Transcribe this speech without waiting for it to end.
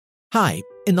Hi,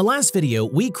 in the last video,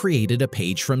 we created a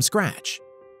page from scratch.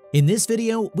 In this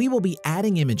video, we will be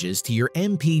adding images to your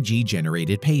MPG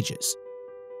generated pages.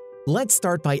 Let's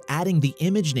start by adding the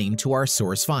image name to our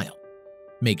source file.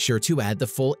 Make sure to add the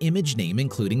full image name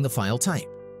including the file type.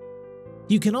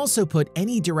 You can also put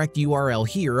any direct URL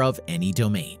here of any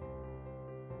domain.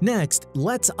 Next,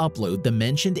 let's upload the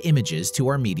mentioned images to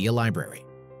our media library.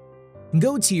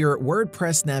 Go to your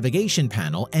WordPress navigation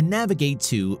panel and navigate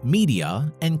to Media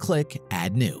and click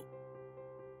Add New.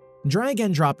 Drag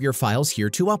and drop your files here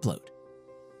to upload.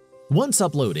 Once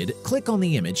uploaded, click on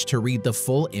the image to read the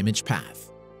full image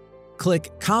path.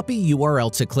 Click Copy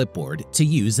URL to Clipboard to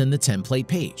use in the template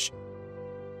page.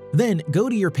 Then go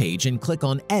to your page and click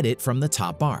on Edit from the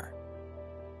top bar.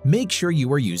 Make sure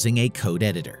you are using a code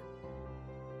editor.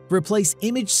 Replace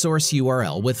image source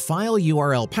URL with file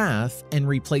URL path and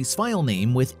replace file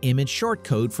name with image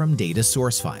shortcode from data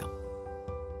source file.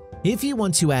 If you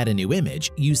want to add a new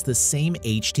image, use the same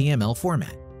HTML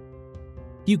format.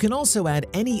 You can also add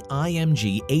any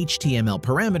IMG HTML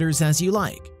parameters as you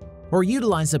like, or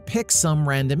utilize a pick some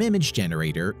random image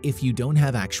generator if you don't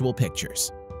have actual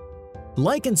pictures.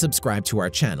 Like and subscribe to our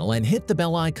channel and hit the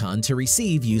bell icon to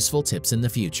receive useful tips in the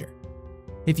future.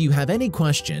 If you have any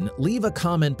question, leave a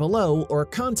comment below or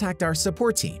contact our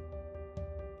support team.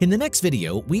 In the next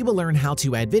video, we will learn how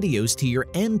to add videos to your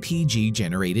MPG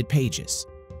generated pages.